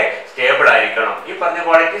വളരെ സ്റ്റേബിൾ ആയിരിക്കണം. ഈ പറഞ്ഞ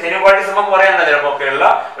ക്വാളിറ്റീസ്, ഇനി ക്വാളിറ്റീസ് നമുക്ക് പറയാനുള്ള ചിലപ്പോഴൊക്കെയുള്ള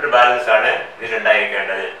ഒരു ബാലൻസ് ആണ്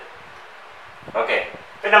ഇതിലുണ്ടായിരിക്കേണ്ടത്. ഓക്കെ,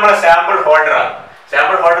 പിന്നെ നമ്മുടെ സാമ്പിൾ ഹോൾഡർ ആണ്.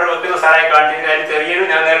 സാമ്പിൾ ഹോൾഡർ വെക്കുന്ന സാധനം കാണിച്ചിരിക്കുന്നത് ചെറിയൊരു,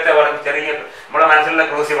 ഞാൻ നേരത്തെ പറഞ്ഞു, ചെറിയ നമ്മുടെ മനസ്സിലുള്ള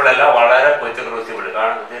ക്രൂസിബിൾ അല്ല, വളരെ കൊച്ചു ക്രൂസിബിൾ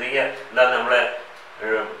കാണും. ചെറിയ എന്താ നമ്മളെ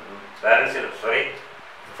ബാലൻസ്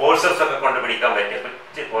ഫോഴ്സസ് ഒക്കെ കൊണ്ട് പിടിക്കാൻ പറ്റിയ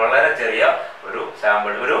കൊച്ചു വളരെ ചെറിയ ഒരു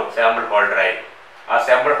സാമ്പിൾ ഹോൾഡർ ആയിരിക്കും. ആ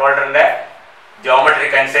സാമ്പിൾ ഹോൾഡറിന്റെ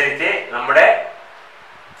ജോമെട്രിക്ക് അനുസരിച്ച് നമ്മുടെ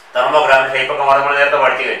തെർമോഗ്രാഫി ഷേപ്പ് ഒക്കെ നമ്മൾ നേരത്തെ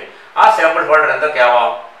പഠിച്ചു കഴിഞ്ഞു. ആ sample holder എന്തൊക്കെയാവാം?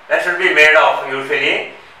 That should be made of usually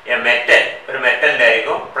metal, ഒരു മെറ്റലിന്റെ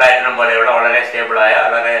ആയിരിക്കും. പ്ലാറ്റിനം പോലെയുള്ള വളരെ സ്റ്റേബിൾ ആയ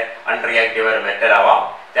വളരെ അൺറിയാക്റ്റീവ് ഒരു മെറ്റൽ ആവാം.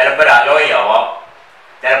 ചിലപ്പോൾ ഒരു അലോയ് ആവാം,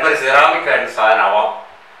 ചിലപ്പോൾ ഒരു സിറാമിക് ആയിട്ടുള്ള സാധനം ആവാം,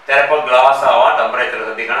 ചിലപ്പോൾ ഗ്ലാസ് ആവാം. ടെമ്പറേച്ചർ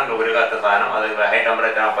ശ്രദ്ധിക്കണം, ഉരുകാത്ത സാധനം, അത് ഹൈ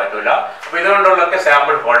ടെമ്പറേച്ചർ ആവാൻ പറ്റൂല. അപ്പൊ ഇതുകൊണ്ടുള്ളൊക്കെ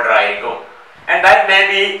സാമ്പിൾ ഹോൾഡർ ആയിരിക്കും. And that may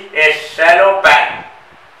be A shallow pan.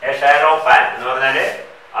 A shallow pan എന്ന് പറഞ്ഞാല്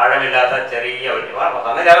ആഴമില്ലാത്ത ചെറിയ ഒരു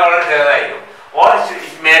അങ്ങനെ വളരെ ചെറുതായിരിക്കും. Or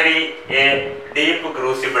it may be A deep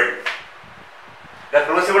crucible. The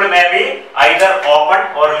crucible may be either open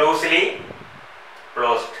or loosely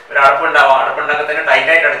closed. ഒരു അടപ്പുണ്ടാവാം, അടപ്പുണ്ടാക്കി തന്നെ ടൈറ്റ്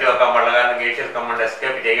ആയിട്ട് അടച്ചു വെക്കാൻ പാടില്ല, കാരണം ഗേഷ്യസ് കമ്പൗണ്ട്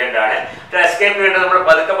എസ്കേപ്പ് ചെയ്യേണ്ടതാണ്. എസ്കേപ്പ് ചെയ്യേണ്ടത് നമ്മൾ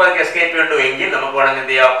പതുക്കെ എസ്കേപ്പ് ചെയ്യേണ്ടു എങ്കിൽ നമുക്ക് വേണമെങ്കിൽ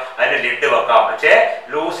എന്ത് ചെയ്യാം, അതിന് ലിഡ് വെക്കാം. പക്ഷേ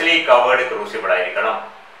ലൂസ്ലി കവേർഡ് ക്രൂസിബിൾ ആയിരിക്കണം.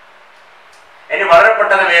 ഇനി വളരെ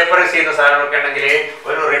പെട്ടെന്ന് വേപ്പറൈസ് ചെയ്യുന്ന സാധനങ്ങളൊക്കെ ഉണ്ടെങ്കിൽ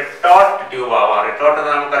ഒരു റിട്ടോർട്ട് ട്യൂബ് ആവാം. റിട്ടോർട്ട്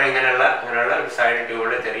എന്ന് നമുക്കറിയാം, ഇങ്ങനെയുള്ള ഒരു സൈഡ്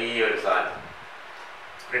ട്യൂബിൽ ചെറിയൊരു സാധനം.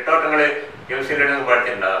 റിട്ടോർട്ട് നിങ്ങൾ യൂസിൽ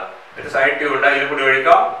പഠിച്ചിട്ടുണ്ടാകാം. ഒരു സൈഡ് ട്യൂബ് ഉണ്ട്, അതിൽ കൂടി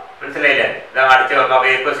ഒഴിക്കാം, മനസ്സിലായില്ലേ? ഇതാ അടിച്ചു വെക്കാം,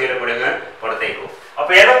 വേപ്പേഴ്സിൽ കൂടി അങ്ങ് പുറത്തേക്കും.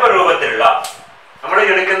 അപ്പൊ ഏതൊക്കെ രൂപത്തിലുള്ള നമ്മൾ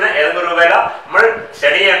എടുക്കുന്ന ഏതൊക്കെ രൂപയില നമ്മൾ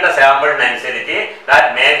സ്റ്റഡി ചെയ്യേണ്ട സാമ്പിളിനനുസരിച്ച് that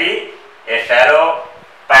may be A shallow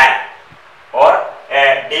pan or A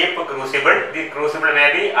deep crucible. The crucible may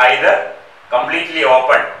be either completely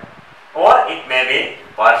open or it may be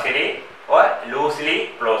partially or loosely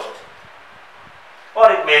closed or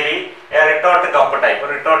it may be a retort cup type.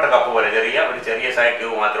 Retort cup പോലെ ചെറിയ side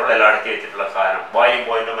tube മാത്രമുള്ള എല്ലാം അടച്ചു വെച്ചിട്ടുള്ള സാധനം. Boiling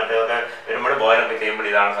പോയിന്റും മറ്റൊക്കെ വരുമ്പോൾ ബോയിലൊക്കെ ചെയ്യുമ്പോൾ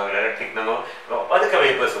ഇതാണ് സൗകര്യം. ഇലക്ട്രിക് നിന്നും അതൊക്കെ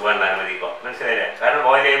വേപ്പേഴ്സ് പോകാൻ അനുവദിക്കുക, മനസ്സിലായില്ലേ? കാരണം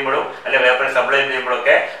ബോയിൽ ചെയ്യുമ്പോഴും അല്ലെ വേപ്പർ സപ്ലൈ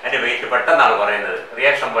ചെയ്യുമ്പോഴൊക്കെ അതിന്റെ വെയിറ്റ് പെട്ടെന്നാണ് പറയുന്നത്.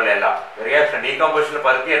 റിയാക്ഷൻ പോലെയല്ല. റിയാക്ഷൻ ഡീകമ്പോസിഷന്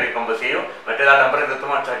പതുക്കെ ഡീകമ്പോസ് ചെയ്യും. മറ്റേത് ആ ടെമ്പറേച്ചർ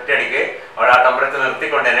എത്തുമ്പോൾ ഒറ്റയടിക്ക് അവിടെ ആ ടെമ്പറേച്ചർ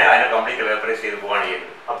നിർത്തിക്കൊണ്ട് തന്നെ അതിനെ കംപ്ലീറ്റ് വേപ്പറൈസ് ചെയ്ത് പോവാണ് ചെയ്യുന്നത്.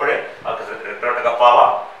 അപ്പോൾ റിട്ടോർട്ട് കപ്പ്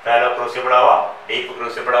ആവാം, ഷാലോ ക്രൂസിബിൾ ആവാം, ഡീപ്പ്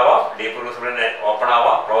ക്രൂസിബിൾ ആവാം. ഡീപ്പ് ക്രൂസിബിളിന് ഓപ്പൺ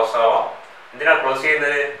ആവാം, ക്ലോസ് ആവാം. എന്തിനാ ക്ലോസ്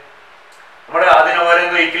ചെയ്യുന്നത്? നമ്മുടെ അതിന്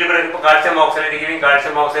ഓരോന്നും ഇക്വിലിബ്രിയം, ഇപ്പോൾ calcium oxide giving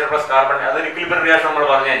calcium oxide plus carbon, അതൊരു ഇക്വിലിബ്രിയം റിയാക്ഷൻ നമ്മൾ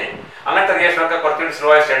പറഞ്ഞു കഴിഞ്ഞാൽ. അങ്ങനത്തെ റിയാക്ഷനൊക്കെ കുറച്ചുകൂടി സ്ലോ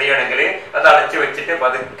ആയി സ്റ്റഡി ചെയ്യണമെങ്കിൽ അത് അടച്ചു വെച്ചിട്ട്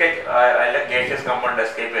പതുക്കെ ഗേഷ്യസ് കമ്പൗണ്ട്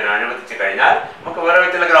എസ്കേപ്പ് ചെയ്യാൻ അനുവദിച്ചു കഴിഞ്ഞാൽ നമുക്ക് വേറെ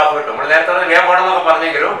വിധത്തിലുള്ള ഗ്രാഫ് കിട്ടും. നമ്മൾ നേരത്തെ വേഗം പോകണമെന്നൊക്കെ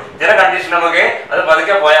പറഞ്ഞെങ്കിലും ചില കണ്ടീഷൻ നമുക്ക് അത്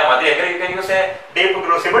പതുക്കെ പോയാൽ മതി. എങ്കിൽ you can use A deep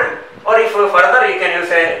crucible or if further you can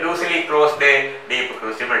use a loosely closed deep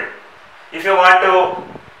crucible. If you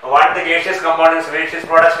want the gaseous components, gaseous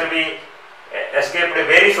products to be escaped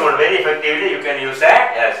very soon, very effectively, you can use a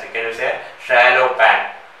shallow pan.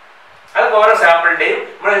 അത് ഓരോ സാമ്പിളിന്റെയും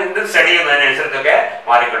നമ്മൾ എന്ത് study ചെയ്യുന്നതിനനുസരിച്ചൊക്കെ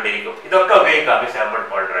മാറിക്കൊണ്ടിരിക്കും. ഇതൊക്കെ ഉപയോഗിക്കാം ഈ sample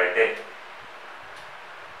holder ആയിട്ട്.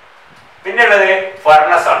 പിന്നെയുള്ളത്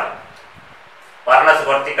ഫർണസ് ആണ്. ഫർണസ്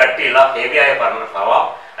കുറച്ച് കട്ടിയുള്ള ഹെവിയായ ഫർണസ് ആവാം,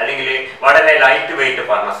 അല്ലെങ്കിൽ വളരെ ലൈറ്റ് വെയിറ്റ്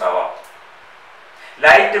ഫർണസ് ആവാം.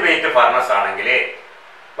 ലൈറ്റ് വെയിറ്റ് ഫർണസ് ആണെങ്കിൽ,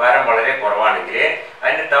 ഭാരം വളരെ കുറവാണെങ്കിൽ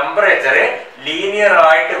അതിന്റെ ടെമ്പറേച്ചർ ലീനിയർ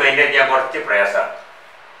ആയിട്ട് മെയിൻറ്റെയിൻ ചെയ്യാൻ കുറച്ച് പ്രയാസമാണ്.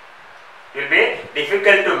 It will be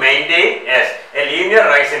difficult to maintain a linear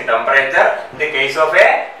rise in temperature in the case of a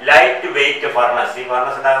light weight furnace. ഈ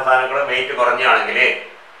ഫർണസ് ഉണ്ടാകുന്ന സാധനങ്ങൾ വെയിറ്റ് കുറഞ്ഞാണെങ്കിൽ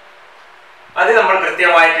അത് നമ്മൾ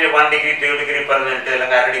കൃത്യമായിട്ട് 1 ഡിഗ്രി 2 ഡിഗ്രി പെർ മിനിറ്റ്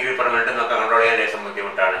അല്ലെങ്കിൽ 1/2 ഡിഗ്രി പെർ മിനിറ്റ് എന്നൊക്കെ കൺട്രോൾ ചെയ്യാൻ ലേശം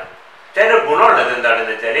ബുദ്ധിമുട്ടാണ്. പക്ഷേ അതിന്റെ ഗുണമുള്ളത്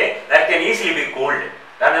എന്താണെന്ന് വെച്ചാൽ that can easily B cooled.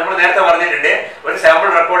 കാരണം നമ്മൾ നേരത്തെ പറഞ്ഞിട്ടുണ്ട്, ഒരു സാമ്പിൾ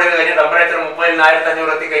റെക്കോർഡ് ചെയ്ത് കഴിഞ്ഞാൽ ടെമ്പറേച്ചർ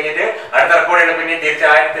 30,500 എത്തി കഴിഞ്ഞിട്ട് അടുത്ത റെക്കോർഡ് ചെയ്യണം, പിന്നെ തിരിച്ച്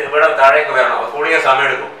 1000 ഇവിടെ താഴേക്ക് വരണം. അത് കൂളിംഗ് സമയം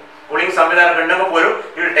എടുക്കും. കൂളിംഗ് സംവിധാനം ഉണ്ടെങ്കിൽ പോലും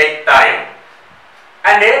it will take time,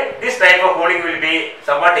 and this type of cooling will be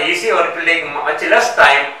somewhat easy or it will take much less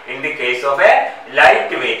time in the case of a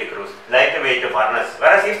lightweight furnace.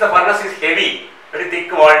 Whereas if the furnace is heavy, very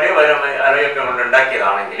thick walled അലോയൊക്കെ കൊണ്ട്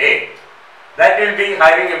ഉണ്ടാക്കിയതാണെങ്കിൽ that will be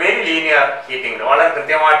having a very linear heating. വളരെ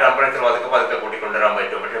കൃത്യമായ temperature പതുക്കെ കൂട്ടിക്കൊണ്ടുവരാൻ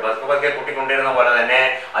പറ്റും. പക്ഷെ പതുക്കെ കൂട്ടിക്കൊണ്ടിരുന്ന പോലെ തന്നെ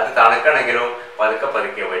അത് തണുക്കണമെങ്കിലും പതുക്കെ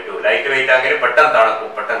പറ്റും. ലൈറ്റ് വെയിറ്റ് ആണെങ്കിൽ പെട്ടെന്ന് തണുക്കും,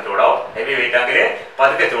 പെട്ടെന്ന് ചൂടാവും. ഹെവി വെയിറ്റ് ആണെങ്കിൽ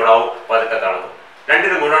പതുക്കെ ചൂടാവും, പതുക്കെ തണുക്കും.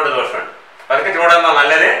 രണ്ടിനും ഗുണമുണ്ട് ദോഷമുണ്ട്. പതുക്കെ ചൂടാകുന്ന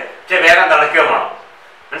നല്ലത്, പക്ഷെ വേഗം തണുക്കുകയും വേണം.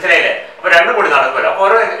 മനസ്സിലായില്ലേ? അപ്പൊ രണ്ടും കൂടി നടക്കുമല്ലോ. അപ്പൊ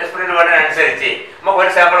ഓരോ എക്സ്പെരിമെന്റ് വേണ്ടനുസരിച്ച് നമുക്ക്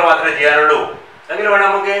ഒരു സാമ്പിൾ മാത്രമേ ചെയ്യാനുള്ളൂ. എങ്കിലും വേണം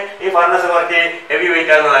നമുക്ക് ഈ ഫർണസ് കുറച്ച് ഹെവി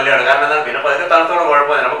വെയിറ്റ് ആകുന്നത് നല്ലതാണ്. കാരണം എന്താണ്, പിന്നെ പതുക്കെ തണുത്തോളം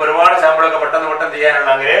കുഴപ്പമില്ല. നമുക്ക് ഒരുപാട് സാമ്പിളൊക്കെ പെട്ടെന്ന്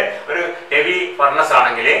ചെയ്യാനുള്ളെങ്കിൽ ഒരു ഹെവി ഫർണസ്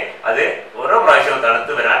ആണെങ്കിൽ അത് ഓരോ പ്രാവശ്യവും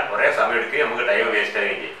തണുത്ത് വരാൻ കുറെ സമയം എടുക്കുകയും നമുക്ക് ടൈം വേസ്റ്റ്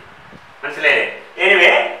ആവുകയും ചെയ്യും. മനസ്സിലായില്ലേ?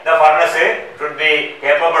 Anyway the furnace should be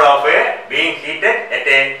capable of being heated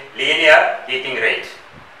at A linear heating rate.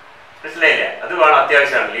 മനസ്സിലായില്ലേ? അത് വേണം,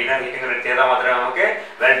 അത്യാവശ്യമാണ്. ലീനിയർ ഹീറ്റിംഗ് റേറ്റ് ചെയ്താൽ മാത്രമേ നമുക്ക്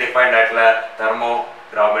വെൽ ഡിഫൈൻഡ് ആയിട്ടുള്ള തെർമോ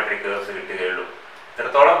ഗ്രാവിമെട്രിക് കേർവ്സ് കിട്ടുകയുള്ളൂ.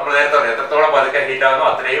 എത്രത്തോളം നമ്മൾ നേരത്തെ പറഞ്ഞു, എത്രത്തോളം പതുക്കെ ഹീറ്റ് ആകുന്നു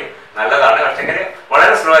അത്രയും നല്ലതാണ്. പക്ഷേ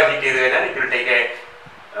വളരെ സ്ലോ ആയി ഹീറ്റ് ചെയ്ത് കഴിഞ്ഞാൽ it will take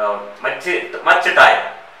much time.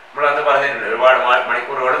 നമ്മളന്ന് പറഞ്ഞിട്ടുണ്ട്, ഒരുപാട്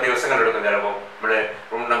മണിക്കൂറുകളും ദിവസങ്ങളും എടുക്കും ചിലപ്പോൾ നമ്മൾ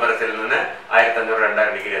റൂം ടെമ്പറേച്ചറിൽ നിന്ന് 1500-2000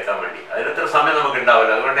 ഡിഗ്രി എത്താൻ വേണ്ടി. അതിനത്ര സമയം നമുക്ക്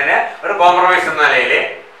ഉണ്ടാവില്ല. അതുകൊണ്ട് തന്നെ ഒരു കോംപ്രമൈസ് എന്ന നിലയിൽ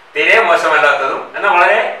തീരെ മോശമല്ലാത്തതും എന്നാൽ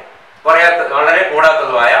വളരെ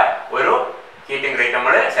കൂടാത്തതുമായ ഒരു ഹീറ്റിംഗ് റേറ്റ്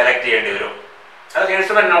നമ്മൾ സെലക്ട് ചെയ്യേണ്ടി വരും. അത്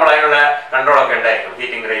ഇൻസ്ട്രുമെന്റ് നമ്മൾ അതിനുള്ള കൺട്രോളൊക്കെ ഉണ്ടായിരിക്കും.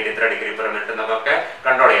 ഹീറ്റിംഗ് റേറ്റ് ഇത്ര ഡിഗ്രി പെർ മിനിറ്റ് എന്നൊക്കെ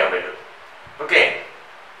കൺട്രോൾ ചെയ്യാൻ പറ്റും. ഓക്കെ.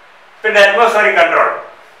 പിന്നെ atmospheric control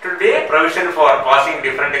should be provision for passing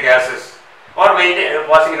different gases or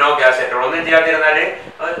passing no gas at all. ഒന്നും ചെയ്യാതിരുന്നാല്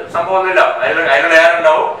സംഭവമൊന്നുമില്ല. അതിലുള്ള എയർ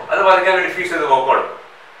ഉണ്ടാവും, അത് പതുക്കെ ഡിഫ്യൂസ് ചെയ്ത് പോക്കോളും.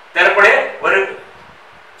 ചിലപ്പോഴേ ഒരു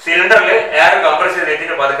സിലിണ്ടറിൽ എയർ കംപ്രസ്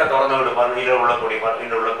ചെയ്തിട്ട് പതുക്കെ തുറന്നു വിടും, ഇതിൻ്റെ ഉള്ളിൽ കൂടി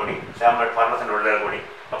ഫർണസിന്റെ ഉള്ളിൽ കൂടി.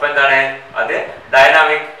 അപ്പൊ എന്താണ് അത്?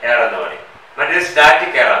 ഡൈനാമിക് എയർ എന്ന് പറയും. മറ്റൊരു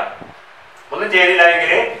സ്റ്റാറ്റിക് എയർ ആണ്. ഒന്നും ചെയ്തില്ല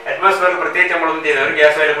എങ്കിൽ അറ്റ്മോസ്ഫിയറിൽ പ്രത്യേകിച്ച് നമ്മളൊന്നും ചെയ്യുന്നത് ഒരു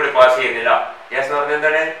ഗ്യാസ് വരെ കൂടി പാസ് ചെയ്യുന്നില്ല. ഗ്യാസ് എന്ന് പറഞ്ഞാൽ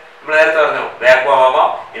എന്താണ്? നമ്മൾ നേരത്തെ പറഞ്ഞു, വാക്വം ആവാം,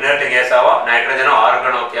 ഇനർട്ട് ഗ്യാസ് ആവാം, നൈട്രജനോ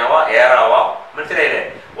ആർഗണോ ഒക്കെ ആവാം, എയർ ആവാം. മനസ്സിലായില്ലേ?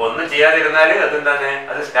 ഒന്നും ചെയ്യാതിരുന്നാൽ അതെന്താണ്?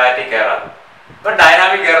 അത് സ്റ്റാറ്റിക് എയർ ആണ്. ഇപ്പൊ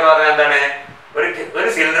ഡൈനാമിക് എയർ എന്ന് പറഞ്ഞാൽ എന്താണ്? ഒരു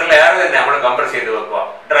സിലിണ്ടറിൽ എയർ തന്നെ നമ്മൾ കംപ്രസ് ചെയ്ത് വെക്കുക,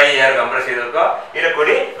 ഡ്രൈ എയർ കംപ്രസ് ചെയ്ത് വെക്കുക, ഇതിനെ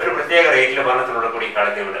കൂടി ഒരു പ്രത്യേക റേറ്റിൽ ഫർണസിനുള്ള കൂടി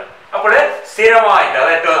കടത്തി വിടുക. അപ്പോൾ സ്ഥിരമായിട്ട്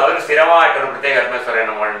അതൊരു സ്ഥിരമായിട്ടൊരു പ്രത്യേക അറ്റ്മോസ്ഫിയർ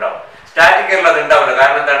നമ്മളുണ്ടാവും. സ്റ്റാറ്റിക് എയറിൽ അത് ഉണ്ടാവില്ല.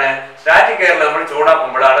 കാരണം എന്താണ്? സ്റ്റാറ്റിക് എയറിൽ നമ്മൾ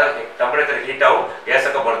ചൂടാക്കുമ്പോഴാണ് ടെമ്പറേച്ചർ ഹീറ്റ് ആവും, ഗ്യാസ്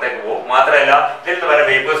ഒക്കെ പുറത്തേക്ക് പോകും. മാത്രമല്ല ഇതിൽ നിന്ന് വരെ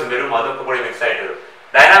വേപ്പേഴ്സ് വരും, അതൊക്കെ കൂടി മിക്സ് ആയിട്ട് വരും.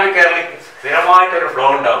 ഡൈനാമിക് എയറിൽ സ്ഥിരമായിട്ടൊരു ഫ്ലോ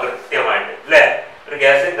ഉണ്ടാവും, കൃത്യമായിട്ട്. അല്ലേ? ഒരു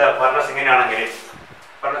ഗ്യാസ് ഫർണസ് ഇങ്ങനെയാണെങ്കിൽ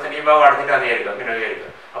ഫർണസിന്റെ ഈ ഭാഗം അടച്ചിട്ടാണ് വിചാരിക്കുക, ഇങ്ങനെ വിചാരിക്കുക.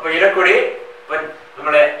 അപ്പൊ ഇതിനെക്കൂടി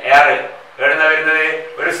നമ്മുടെ എയർ എവിടുന്ന വരുന്നത്?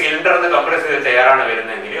 ഒരു സിലിണ്ടറിന്ന് കംപ്രസ് ചെയ്ത എയർ ആണ്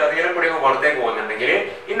വരുന്നതെങ്കിൽ അത് ഇതിനെക്കൂടി പുറത്തേക്ക് പോകുന്നുണ്ടെങ്കിൽ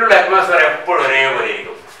ഇതിനുള്ള അറ്റ്മോസ്ഫിയർ എപ്പോഴും ഒരേപോലെ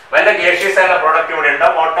ഇരിക്കും. വല്ല ഗേഷ്യസ് ആയ പ്രോഡക്റ്റ് ഇവിടെ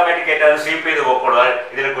ഉണ്ടാവും, ഓട്ടോമാറ്റിക് ആയിട്ട് അത് സ്വീപ്പ് ചെയ്ത് പോക്കോളൂ.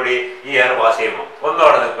 ഇതിനെ കൂടി ഈ എയർ പാസ് ചെയ്യുമ്പോൾ ഒന്നും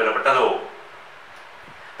അവിടെ നിൽക്കില്ല, പെട്ടെന്ന് പോകും.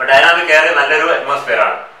 അപ്പൊ ഡൈനാമിക് എയർ നല്ലൊരു അറ്റ്മോസ്ഫിയർ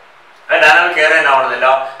ആണ്. അത് ഡൈനാമിക് എയർ തന്നെ ആവണമെന്നില്ല.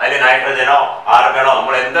 അതിൽ നൈട്രജനോ ആർഗണോ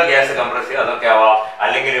നമ്മൾ എന്തോ ഗ്യാസ് കംപ്രസ് ചെയ്യും അതൊക്കെ ആവാം.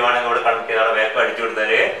 അല്ലെങ്കിൽ വേണമെങ്കിൽ ഇവിടെ കണക്ട് ചെയ്ത് അവിടെ വേക്കം അടിച്ചു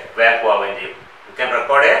കൊടുത്താൽ വേക്കം ആവുകയും ചെയ്യും. You can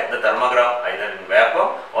record the thermogram either in vacuum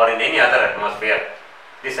or in any other atmosphere.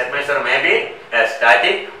 This atmosphere may be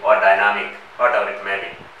static or dynamic, whatever it may be.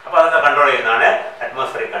 അപ്പോൾ അതൊക്കെ കൺട്രോൾ ചെയ്യുന്നതാണ്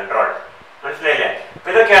അറ്റ്മോസ്ഫിയറിക് കൺട്രോൾ. മനസ്സിലായില്ലേ? അപ്പൊ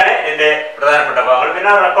ഇതൊക്കെയാണ് ഇതിന്റെ പ്രധാനപ്പെട്ട ഭാഗങ്ങൾ.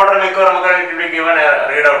 പിന്നെ റെക്കോർഡർ മിക്കവാറും നമുക്ക് ഗിവൺ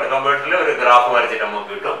റീഡ് ഔട്ട് കമ്പ്യൂട്ടറിൽ ഒരു ഗ്രാഫ് വരച്ചിട്ട് നമുക്ക്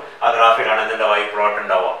കിട്ടും. ആ ഗ്രാഫിലാണ് ഇതിന്റെ വൈ പ്ലോട്ട്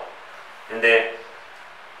ഉണ്ടാവുക. എന്ത്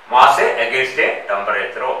മാസ് അഗേൻസ്റ്റ്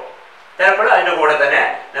ടെമ്പറേച്ചറോ. ചിലപ്പോൾ അതിന്റെ കൂടെ തന്നെ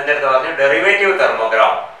നേരത്തെ പറഞ്ഞു derivative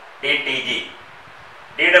thermogram DTG,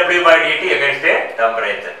 dW/dt against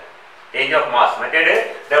temperature, change of mass. മറ്റേത്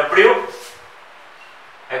W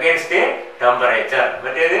against temperature,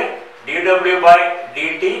 മറ്റേത്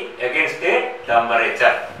dW/dt against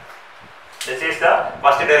temperature. This is the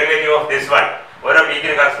first derivative of this one. ഓരോ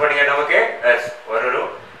പീക്കിന് കറസ്പോണ്ടിങ് ആയിട്ട് നമുക്ക്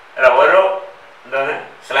ഓരോ എന്താണ്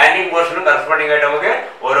സ്ലാൻഡിങ് പോർഷനും കറസ്പോണ്ടിങ് ആയിട്ട് നമുക്ക്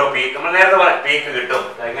ഓരോ പീക്ക് നമ്മൾ നേരത്തെ പീക്ക് കിട്ടും.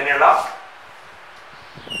 ഇങ്ങനെയുള്ള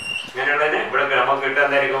ഇവിടെ നമുക്ക് കിട്ടുക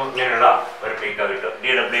എന്തായിരിക്കും? ഇങ്ങനെയുള്ള ഒരു പീക്ക് കിട്ടും,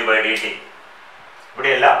 dW/dt.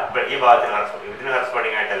 ഇവിടെയല്ല, ഈ ഭാഗത്തിന് ഇതിന്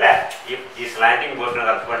കറസ്പോണ്ടിങ് ആയിട്ടല്ല, ഈ സ്ലാൻഡിങ് പോർഷന്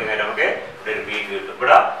കറസ്പോണ്ടിങ് ആയിട്ട് നമുക്ക് ഇവിടെ ഒരു പീക്ക് കിട്ടും,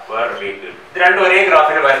 ഇവിടെ വേറൊരു പീക്ക് കിട്ടും. ഇത് രണ്ടും ഒരേ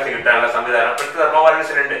ഗ്രാഫിൽ വരച്ച് കിട്ടാനുള്ള സംവിധാനം ഇപ്പോഴത്തെ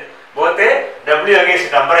തെർമോബാലൻസിലുണ്ട്. Both W against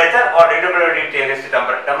temperature or dW/dt against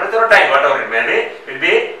temperature or time, whatever it may be, will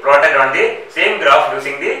be plotted on the same graph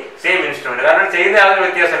using the same instrument. കാരണം ചെയ്യുന്ന യാതൊരു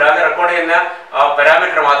വ്യത്യാസമില്ല, അത് റെക്കോർഡ് ചെയ്യുന്ന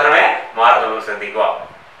പാരാമീറ്റർ മാത്രമേ മാറുന്നുള്ളൂ, ശ്രദ്ധിക്കുക.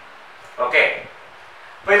 ഓക്കെ.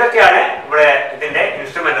 അപ്പൊ ഇതൊക്കെയാണ് ഇവിടെ ഇതിന്റെ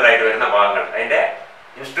ഇൻസ്ട്രുമെന്റൽ ആയിട്ട് വരുന്ന ഭാഗങ്ങൾ. അതിന്റെ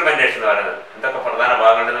ഇൻസ്ട്രുമെന്റേഷൻ എന്ന് പറയുന്നത് എന്തൊക്കെ പ്രധാന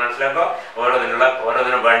ഭാഗങ്ങളുണ്ടെന്ന് മനസ്സിലാക്കുക.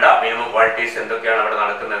 ഓരോന്നിനും വേണ്ട മിനിമം ക്വാളിറ്റീസ് എന്തൊക്കെയാണ് അവിടെ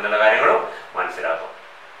നടക്കുന്നത് എന്നുള്ള കാര്യങ്ങളും മനസ്സിലാക്കും.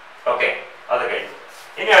 ഓക്കെ, അത് കഴിഞ്ഞു.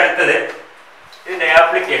 ഇനി അടുത്തത് ഇതിന്റെ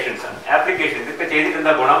ആപ്ലിക്കേഷൻസ് ആണ്. ആപ്ലിക്കേഷൻ ഇതൊക്കെ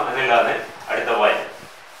ചെയ്തിട്ടെന്താ ഗുണം എന്നുള്ളതാണ് അടുത്ത പോയിന്റ്.